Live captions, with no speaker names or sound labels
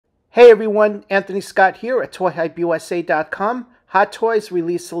Hey everyone, Anthony Scott here at ToyHypeUSA.com. Hot Toys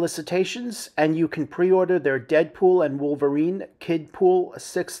release solicitations, and you can pre-order their Deadpool and Wolverine Kidpool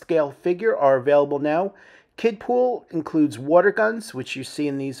 6th scale figure are available now. Kidpool includes water guns, which you see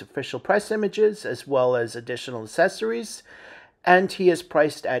in these official press images, as well as additional accessories, and he is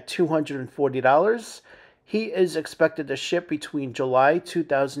priced at $240. He is expected to ship between July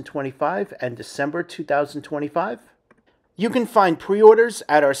 2025 and December 2025. You can find pre-orders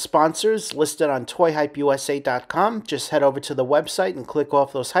at our sponsors listed on ToyHypeUSA.com. Just head over to the website and click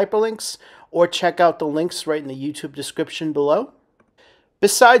off those hyperlinks, or check out the links right in the YouTube description below.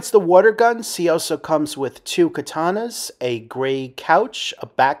 Besides the water guns, he also comes with 2 katanas, a gray couch, a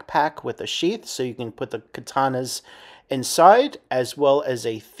backpack with a sheath so you can put the katanas inside, as well as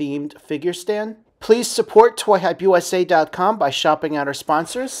a themed figure stand. Please support ToyHypeUSA.com by shopping at our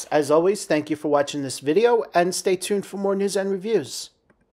sponsors. As always, thank you for watching this video, and stay tuned for more news and reviews.